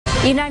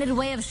United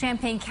Way of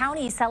Champaign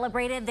County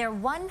celebrated their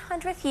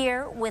 100th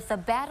year with the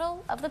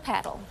Battle of the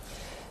Paddle.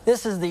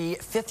 This is the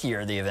 5th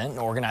year of the event, and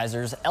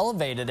organizers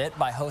elevated it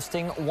by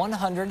hosting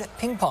 100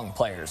 ping pong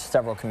players.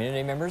 Several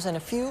community members and a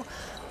few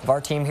of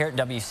our team here at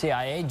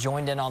WCIA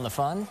joined in on the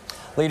fun.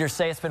 Leaders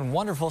say it's been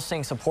wonderful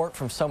seeing support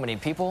from so many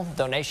people.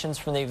 Donations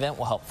from the event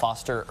will help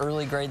foster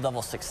early grade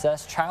level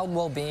success, child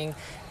well-being,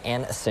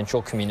 and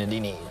essential community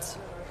needs.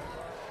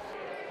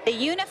 The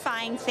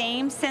unifying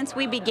theme since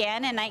we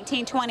began in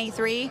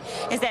 1923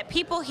 is that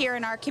people here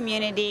in our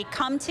community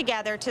come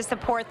together to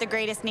support the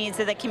greatest needs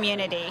of the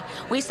community.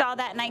 We saw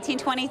that in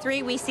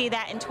 1923, we see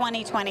that in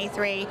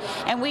 2023,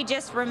 and we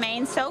just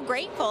remain so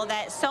grateful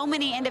that so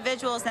many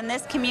individuals in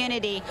this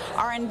community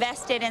are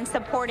invested in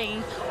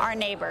supporting our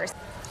neighbors.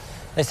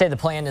 They say the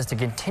plan is to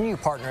continue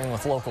partnering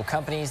with local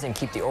companies and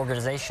keep the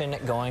organization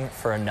going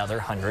for another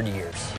 100 years.